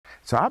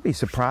So I'll be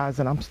surprised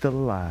that I'm still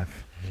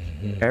alive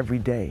every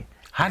day.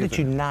 How did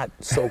you not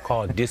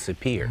so-called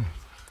disappear?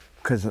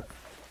 Because,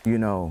 you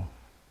know,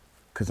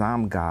 because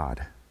I'm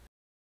God.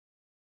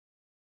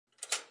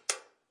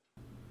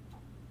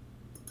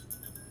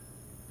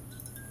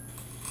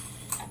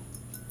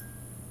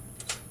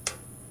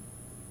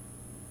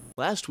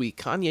 Last week,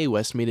 Kanye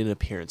West made an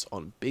appearance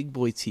on Big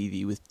Boy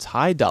TV with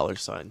Ty Dolla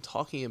 $ign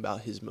talking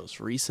about his most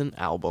recent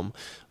album,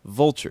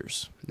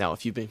 Vultures. Now,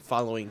 if you've been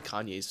following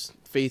Kanye's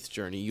faith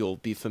journey, you'll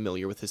be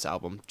familiar with his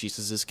album,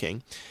 Jesus is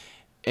King,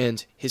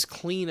 and his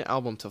clean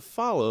album to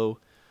follow,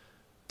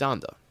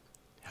 Donda.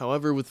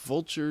 However, with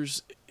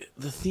Vultures,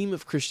 the theme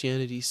of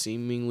Christianity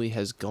seemingly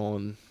has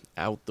gone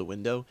out the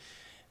window,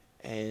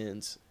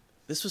 and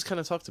this was kind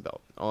of talked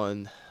about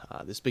on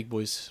this Big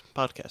Boys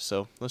podcast,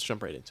 so let's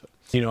jump right into it.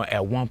 You know,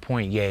 at one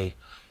point,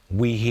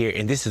 we hear,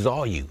 and this is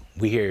all you,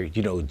 we hear,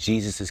 you know,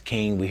 Jesus is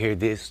king, we hear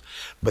this,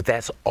 but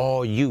that's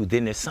all you.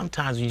 Then there's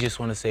sometimes you just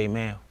want to say,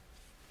 man,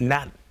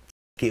 not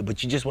it,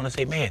 but you just want to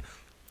say, man,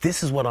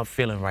 this is what I'm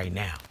feeling right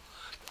now.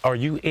 Are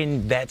you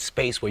in that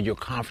space where you're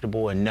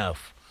comfortable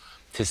enough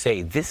to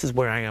say, this is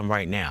where I am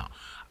right now?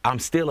 I'm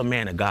still a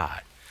man of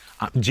God.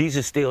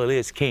 Jesus still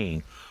is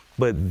king.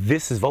 But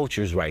this is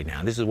Vultures right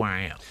now. This is where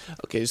I am.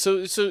 Okay,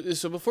 so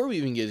before we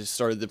even get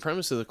started, the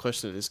premise of the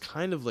question is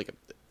kind of like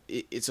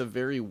it's a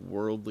very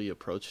worldly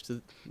approach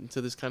to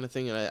this kind of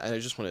thing, and I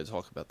just wanted to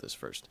talk about this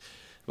first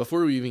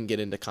before we even get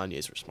into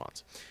Kanye's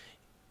response.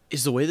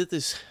 Is the way that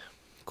this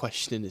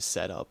question is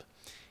set up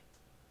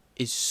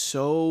is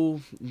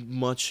so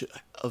much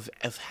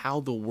of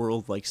how the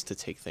world likes to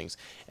take things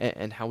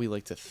and how we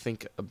like to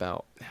think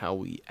about how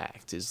we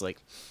act is like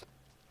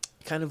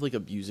kind of like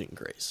abusing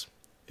grace,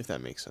 if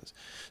that makes sense.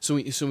 So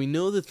we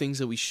know the things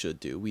that we should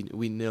do.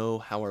 We know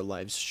how our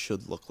lives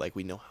should look like.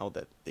 We know how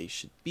that they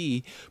should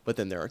be. But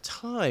then there are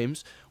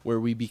times where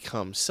we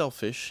become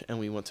selfish and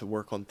we want to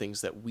work on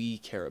things that we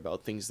care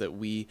about, things that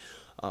we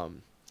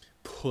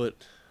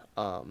put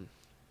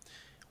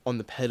on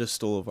the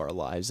pedestal of our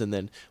lives, and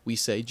then we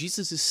say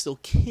Jesus is still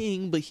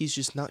king, but he's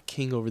just not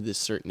king over this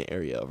certain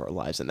area of our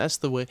lives. And that's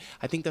the way,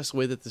 I think that's the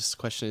way that this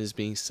question is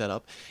being set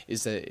up,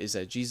 is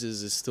that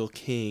Jesus is still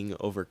king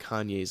over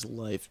Kanye's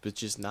life, but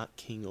just not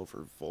king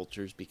over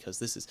Vultures, because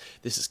this is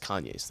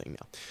Kanye's thing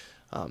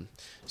now.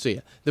 So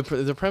yeah,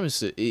 the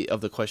premise of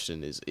the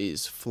question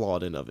is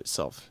flawed in of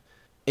itself,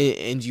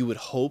 and you would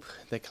hope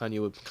that Kanye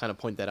would kind of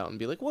point that out and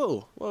be like,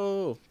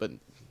 whoa, but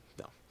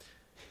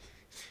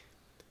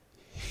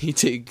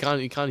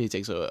Kanye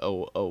takes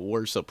a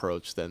worse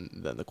approach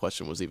than the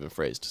question was even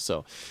phrased.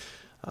 So,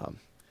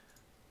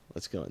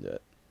 let's go into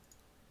it.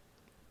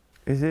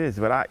 It is,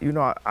 but I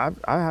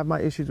have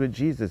my issues with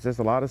Jesus. There's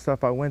a lot of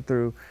stuff I went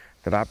through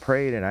that I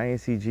prayed and I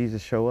didn't see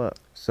Jesus show up.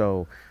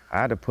 So I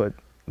had to put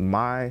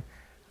my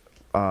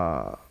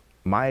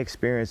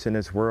experience in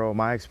this world,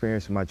 my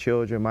experience with my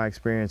children, my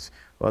experience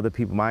with other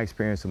people, my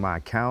experience with my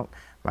account,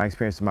 my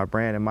experience with my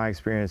brand, and my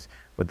experience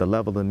with the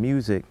level of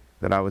music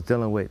that I was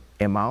dealing with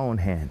in my own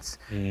hands.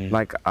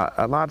 Like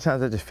a lot of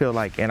times I just feel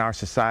like in our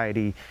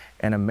society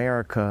in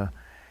America,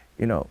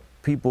 you know,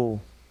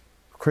 people,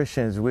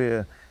 Christians,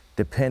 we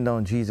depend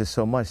on Jesus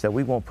so much that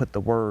we won't put the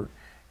word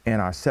in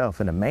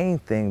ourselves. And the main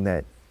thing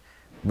that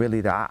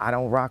really that I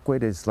don't rock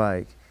with is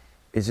like,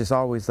 it's just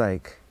always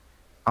like,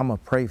 I'm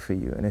gonna pray for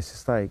you. And it's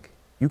just like,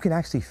 you can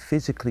actually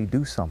physically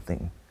do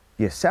something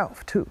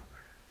yourself too,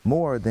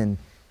 more than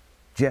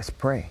just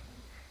pray.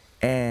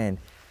 And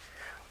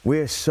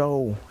we're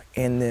so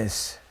in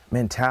this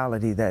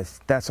mentality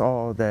that's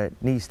all that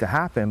needs to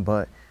happen,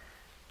 but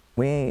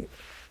we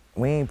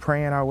ain't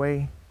praying our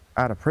way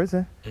out of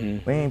prison.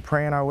 We ain't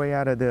praying our way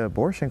out of the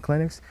abortion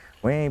clinics.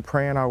 We ain't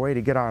praying our way to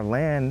get our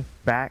land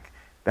back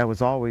that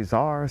was always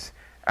ours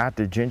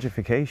after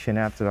gentrification,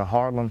 after the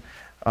Harlem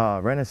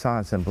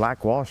Renaissance and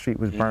Black Wall Street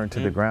was burned to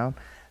the ground.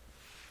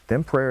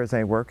 Them prayers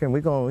ain't working.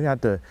 We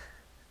have to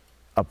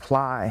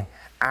apply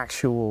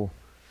actual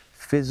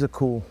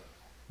physical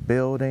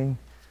building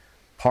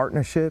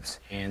partnerships,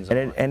 and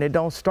it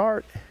don't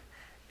start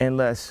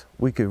unless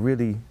we could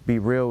really be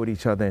real with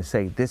each other and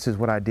say, this is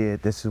what I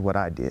did, this is what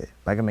I did.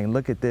 Like, I mean,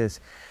 look at this.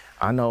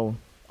 I know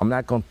I'm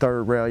not gonna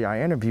third rail your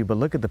interview, but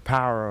look at the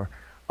power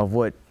of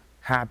what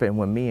happened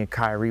when me and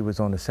Kyrie was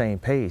on the same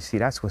page. See,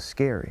 that's what's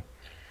scary.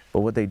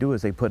 But what they do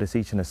is they put us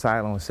each in a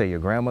silo and say, your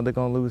grandmother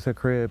gonna lose her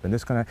crib, and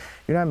this gonna,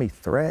 you know how many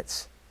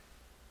threats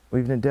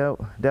we've been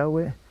dealt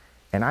with?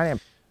 And I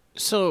didn't.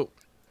 So,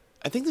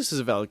 I think this is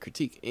a valid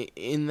critique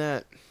in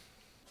that,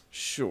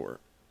 sure,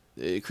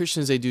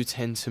 Christians, they do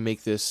tend to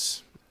make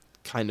this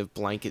kind of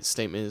blanket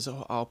statement is,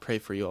 oh, I'll pray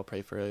for you, I'll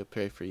pray for you, I'll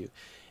pray for you.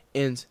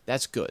 And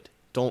that's good.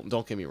 Don't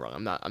get me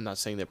wrong. I'm not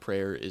saying that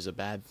prayer is a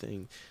bad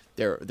thing.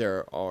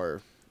 There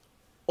are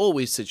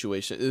always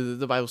situations.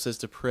 The Bible says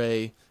to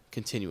pray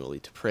continually,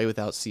 to pray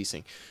without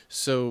ceasing.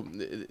 So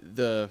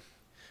the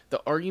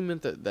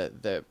argument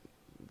that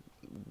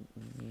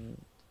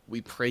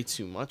we pray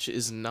too much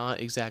is not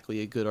exactly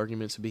a good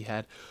argument to be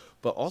had,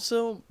 but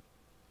also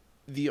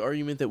the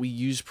argument that we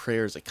use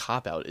prayer as a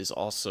cop-out is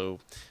also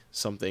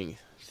something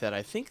that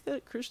I think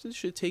that Christians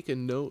should take a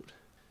note.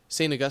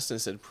 St. Augustine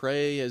said,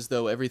 pray as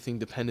though everything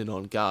depended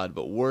on God,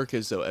 but work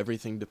as though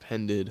everything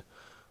depended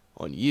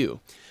on you.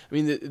 I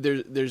mean,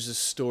 there's a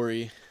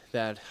story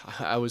that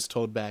I was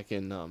told back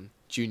in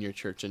junior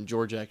church, and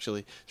George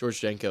Jenko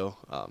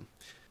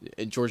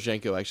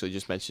actually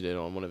just mentioned it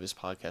on one of his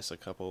podcasts a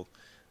couple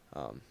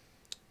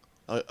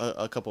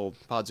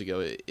pods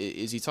ago.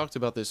 Is he talked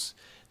about this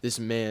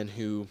man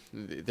who,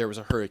 there was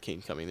a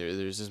hurricane coming.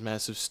 There's this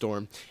massive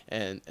storm,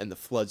 and the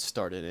flood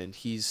started, and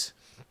he's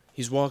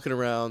walking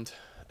around,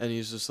 and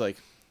he's just like,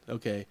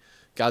 okay,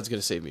 God's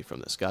gonna save me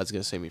from this. God's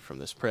gonna save me from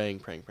this.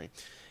 Praying.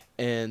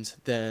 And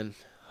then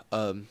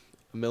a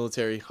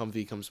military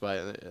Humvee comes by,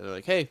 and they're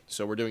like, hey,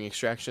 so we're doing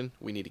extraction.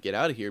 We need to get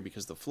out of here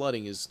because the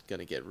flooding is going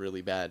to get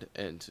really bad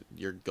and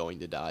you're going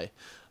to die.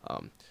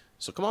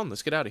 So come on,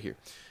 let's get out of here.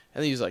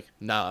 And then he's like,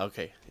 nah,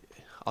 okay,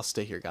 I'll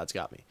stay here. God's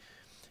got me.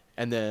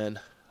 And then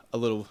a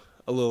little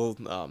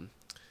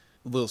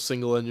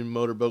single engine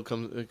motorboat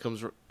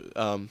comes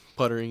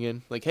puttering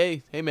in, like,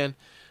 hey man,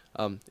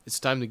 it's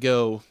time to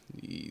go.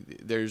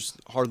 There's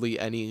hardly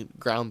any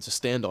ground to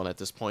stand on at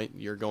this point.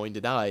 You're going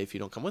to die if you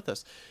don't come with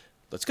us.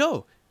 Let's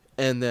go.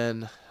 And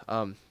then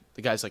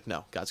the guy's like,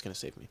 no, God's going to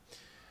save me.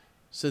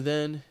 So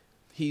then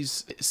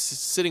he's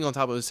sitting on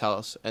top of his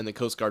house, and the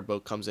Coast Guard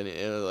boat comes in, and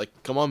they're like,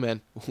 come on,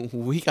 man,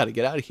 we got to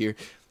get out of here.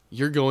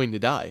 You're going to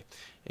die.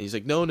 And he's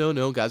like,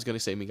 no, God's going to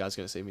save me. God's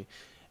going to save me.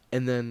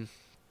 And then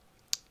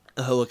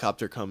a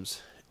helicopter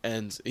comes,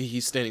 and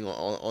he's standing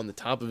on the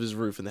top of his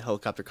roof, and the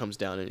helicopter comes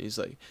down, and he's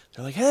like,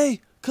 they're like,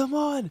 hey, come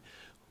on,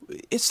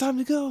 it's time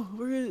to go.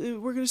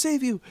 We're gonna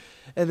save you.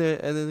 And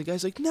then the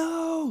guy's like,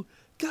 no,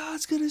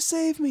 God's gonna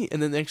save me.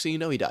 And then the next thing you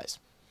know, he dies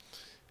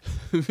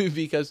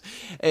because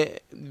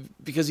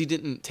he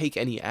didn't take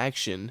any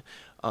action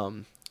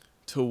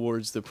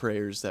towards the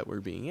prayers that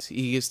were being.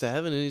 He gets to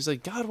heaven and he's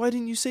like, God, why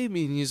didn't you save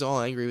me? And he's all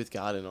angry with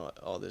God and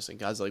all this. And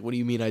God's like, what do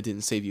you mean I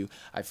didn't save you?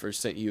 I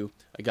first sent you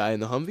a guy in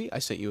the Humvee. I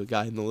sent you a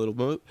guy in the little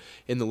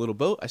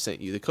boat. I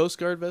sent you the Coast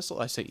Guard vessel.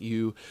 I sent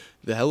you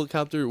the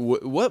helicopter.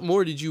 What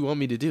more did you want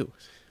me to do?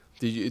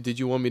 Did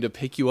you want me to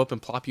pick you up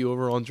and plop you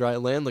over on dry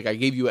land? Like, I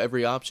gave you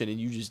every option and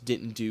you just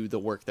didn't do the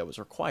work that was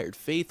required.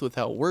 Faith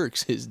without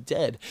works is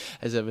dead,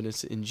 as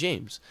evidenced in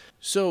James.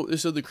 So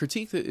the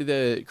critique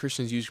that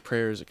Christians use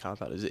prayer as a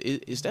cop-out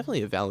is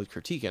definitely a valid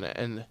critique,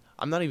 and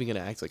I'm not even going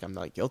to act like I'm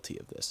not guilty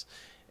of this.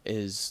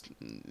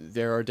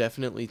 There are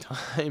definitely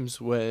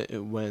times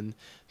when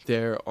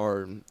there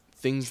are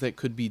things that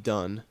could be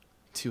done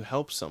to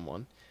help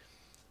someone,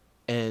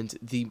 and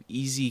the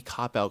easy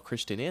cop-out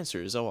Christian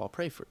answer is, oh, I'll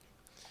pray for you.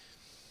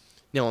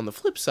 Now, on the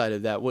flip side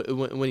of that,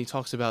 when he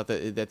talks about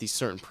that these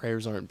certain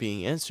prayers aren't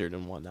being answered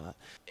and whatnot,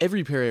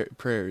 every prayer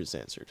is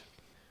answered.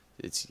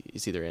 It's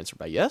either answered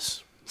by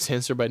yes, it's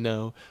answered by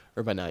no,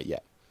 or by not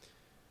yet.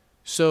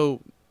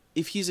 So,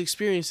 if he's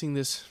experiencing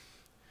this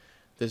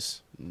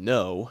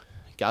no,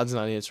 God's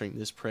not answering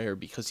this prayer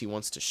because he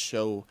wants to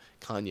show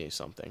Kanye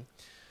something,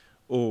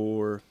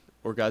 or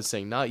God's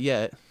saying not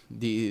yet,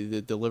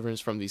 the deliverance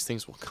from these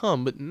things will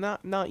come, but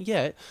not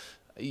yet.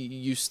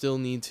 You still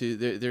need to,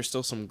 there's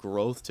still some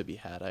growth to be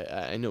had.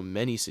 I know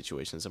many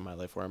situations in my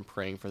life where I'm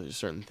praying for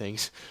certain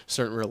things,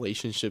 certain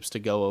relationships to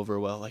go over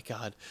well. Like,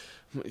 God,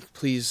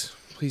 please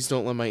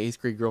don't let my 8th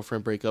grade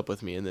girlfriend break up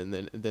with me. And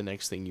then the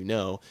next thing you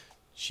know,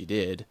 she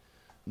did.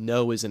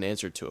 No is an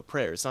answer to a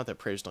prayer. It's not that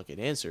prayers don't get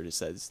answered. It's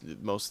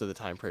that most of the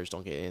time prayers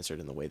don't get answered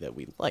in the way that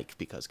we like,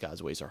 because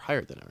God's ways are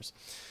higher than ours.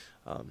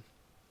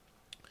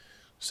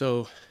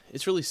 So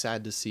it's really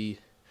sad to see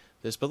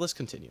this, but let's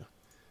continue.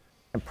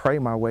 And pray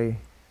my way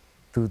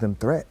through them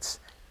threats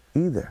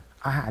either.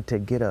 I had to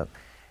get up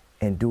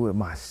and do it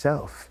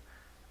myself.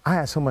 I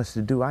had so much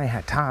to do, I ain't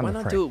had time to pray.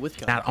 Why not do it with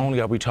God? Not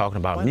only are we talking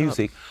about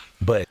music,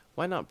 but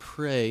why not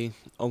pray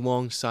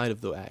alongside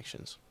of the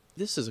actions?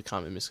 This is a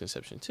common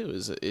misconception too,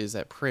 is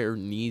that prayer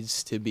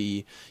needs to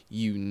be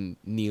you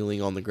kneeling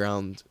on the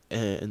ground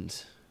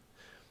and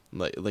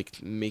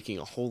like making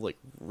a whole like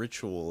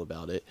ritual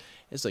about it.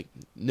 It's like,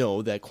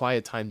 no, that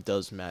quiet time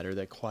does matter.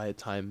 That quiet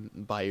time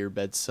by your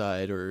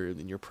bedside or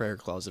in your prayer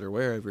closet or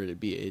wherever it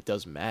be, it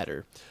does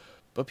matter.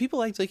 But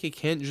people act like it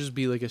can't just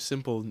be like a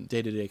simple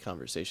day-to-day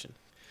conversation.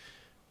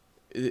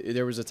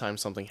 There was a time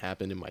something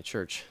happened in my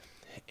church,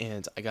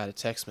 and I got a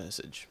text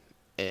message,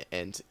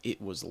 and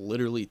it was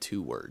literally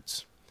 2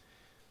 words.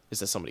 It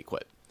said somebody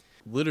quit.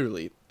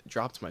 Literally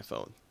dropped my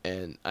phone,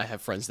 and I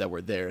have friends that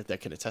were there that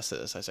can attest to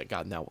this. I said,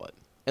 God, now what?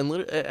 And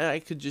I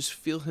could just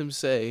feel him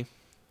say,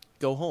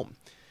 go home.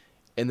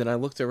 And then I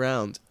looked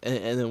around,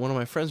 and then one of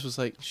my friends was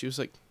like,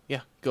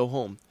 yeah, go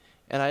home.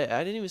 And I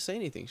didn't even say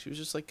anything. She was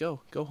just like,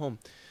 go home.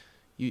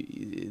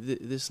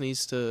 This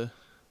needs to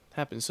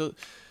happen. So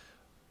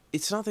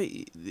it's not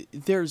that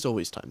there's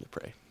always time to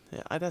pray.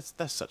 Yeah, that's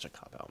such a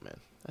cop-out, man.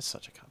 That's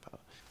such a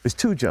cop-out. There's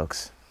 2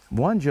 jokes.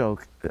 One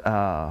joke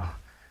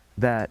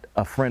that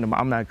a friend of mine,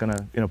 I'm not going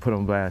to put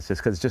on blast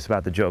just because it's just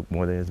about the joke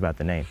more than it's about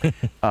the name.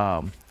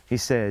 He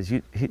says,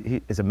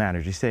 he is a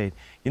manager. He said,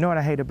 you know what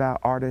I hate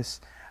about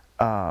artists?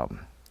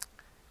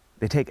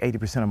 They take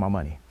 80% of my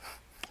money.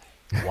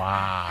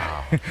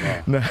 Wow.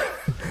 No.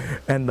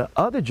 And the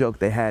other joke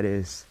they had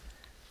is,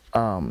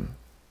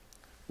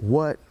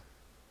 what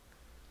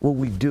would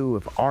we do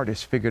if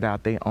artists figured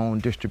out their own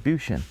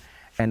distribution?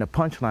 And the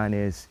punchline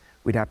is,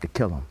 we'd have to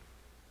kill them.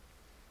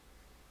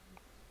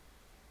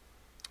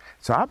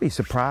 So I'll be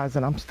surprised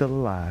that I'm still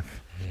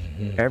alive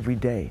every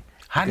day.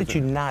 How did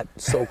you not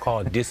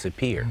so-called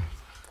disappear?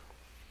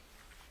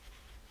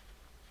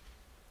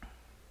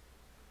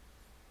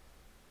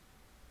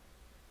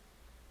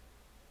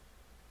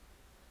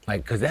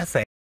 Like, because that's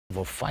a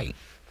fight.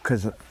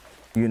 Because,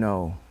 you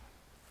know,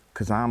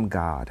 because I'm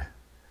God.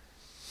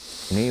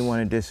 And anyone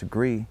to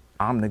disagree,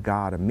 I'm the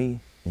God of me,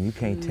 and you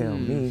can't tell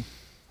me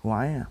who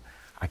I am.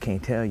 I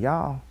can't tell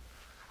y'all.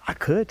 I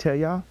could tell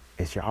y'all.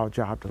 It's y'all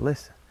job to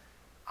listen.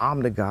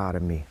 I'm the God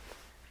of me.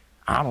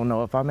 I don't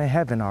know if I'm in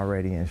heaven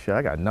already and shit.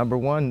 I got number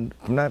one.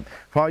 From that,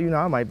 for all you know,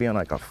 I might be on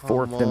like a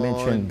fourth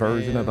dimension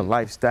version of the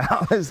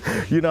lifestyle.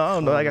 You know, I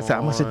don't know. Like I said,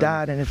 I must have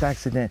died in this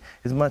accident.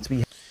 It must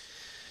be.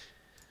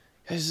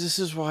 Guys, this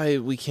is why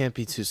we can't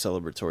be too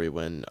celebratory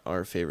when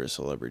our favorite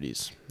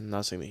celebrities, I'm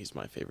not saying that he's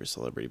my favorite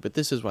celebrity, but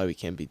this is why we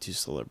can't be too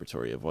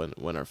celebratory of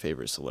when our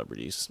favorite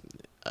celebrities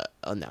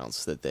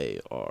announce that they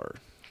are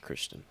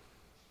Christian.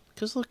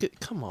 Because look at,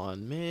 come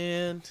on,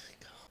 man.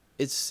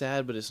 It's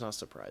sad, but it's not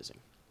surprising.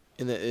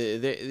 And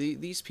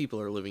these people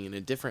are living in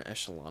a different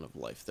echelon of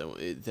life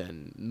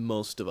than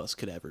most of us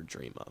could ever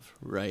dream of,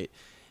 right?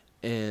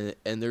 And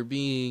they're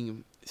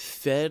being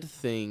fed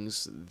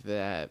things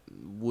that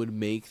would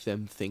make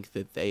them think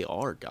that they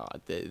are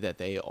God, that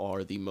they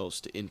are the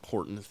most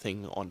important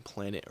thing on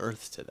planet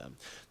Earth to them.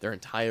 Their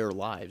entire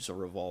lives will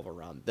revolve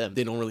around them.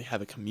 They don't really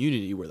have a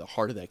community where the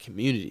heart of that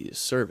community is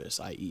service,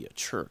 i.e. a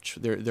church.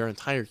 Their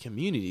entire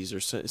communities are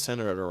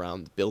centered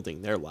around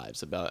building their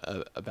lives,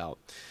 about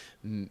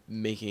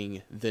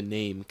making the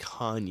name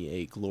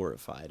Kanye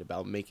glorified,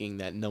 about making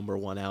that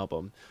 #1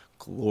 album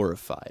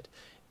glorified.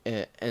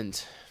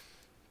 And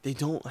they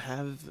don't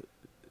have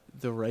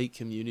the right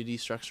community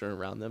structure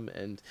around them,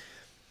 and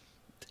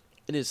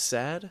it is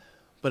sad,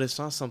 but it's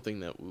not something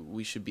that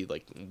we should be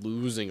like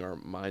losing our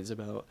minds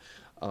about.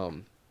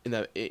 In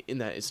that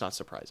it's not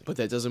surprising, but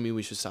that doesn't mean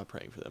we should stop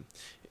praying for them.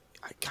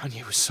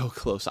 Kanye was so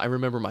close. I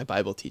remember my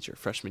Bible teacher,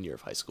 freshman year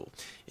of high school,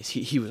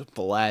 he was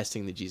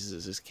blasting the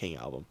Jesus is King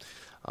album,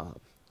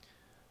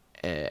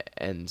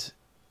 and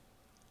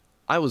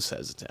I was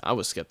hesitant. I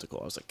was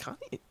skeptical. I was like,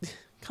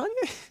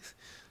 Kanye,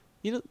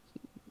 you know,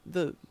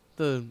 the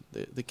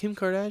Kim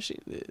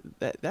Kardashian,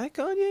 that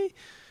Kanye,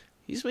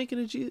 he's making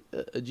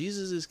a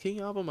Jesus is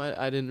King album.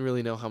 I didn't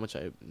really know how much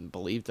I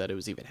believed that it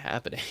was even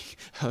happening.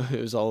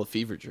 It was all a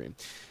fever dream,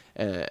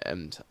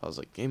 and I was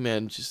like, hey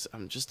man,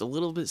 I'm just a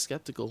little bit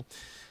skeptical.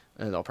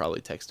 And I'll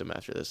probably text him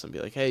after this and be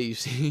like, hey,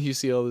 you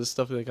see all this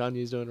stuff that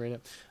Kanye's doing right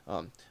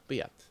now. But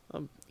yeah,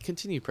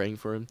 continue praying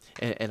for him.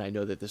 And I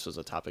know that this was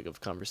a topic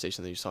of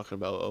conversation that he's talking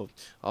about. Oh,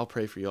 I'll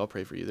pray for you. I'll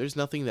pray for you. There's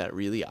nothing that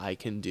really I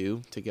can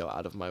do to go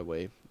out of my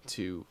way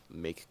to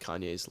make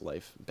Kanye's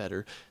life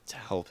better, to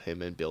help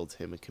him and build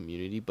him a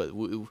community. But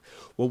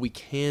what we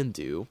can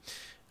do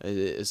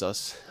is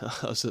us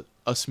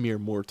mere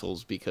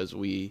mortals, because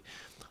we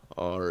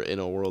are in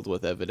a world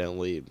with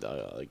evidently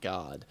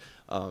God.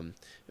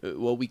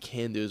 What we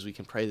can do is we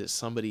can pray that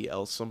somebody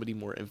else, somebody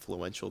more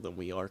influential than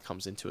we are,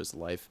 comes into his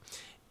life,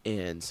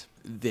 and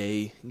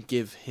they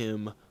give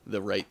him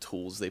the right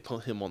tools. They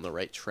put him on the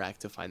right track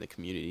to find the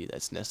community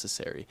that's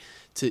necessary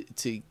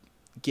to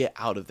get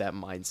out of that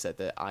mindset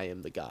that I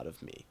am the God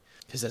of me,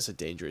 because that's a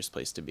dangerous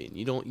place to be, and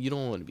you don't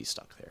want to be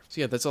stuck there.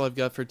 So yeah, that's all I've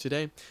got for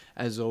today.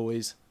 As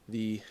always,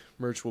 the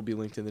merch will be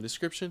linked in the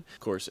description. Of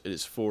course, it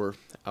is for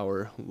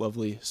our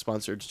lovely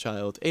sponsored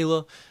child,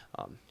 Ayla.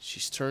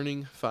 She's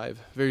turning 5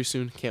 very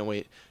soon. Can't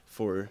wait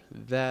for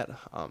that.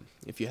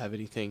 If you have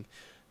anything,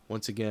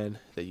 once again,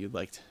 that you'd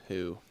like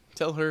to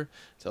tell her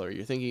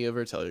you're thinking of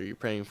her, tell her you're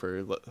praying for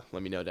her,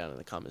 let me know down in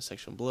the comment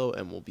section below,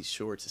 and we'll be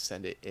sure to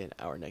send it in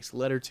our next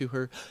letter to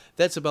her.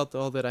 That's about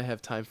all that I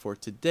have time for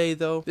today,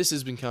 though. This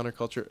has been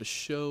Counterculture, a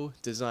show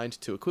designed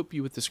to equip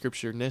you with the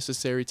scripture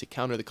necessary to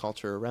counter the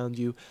culture around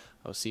you.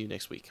 I'll see you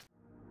next week.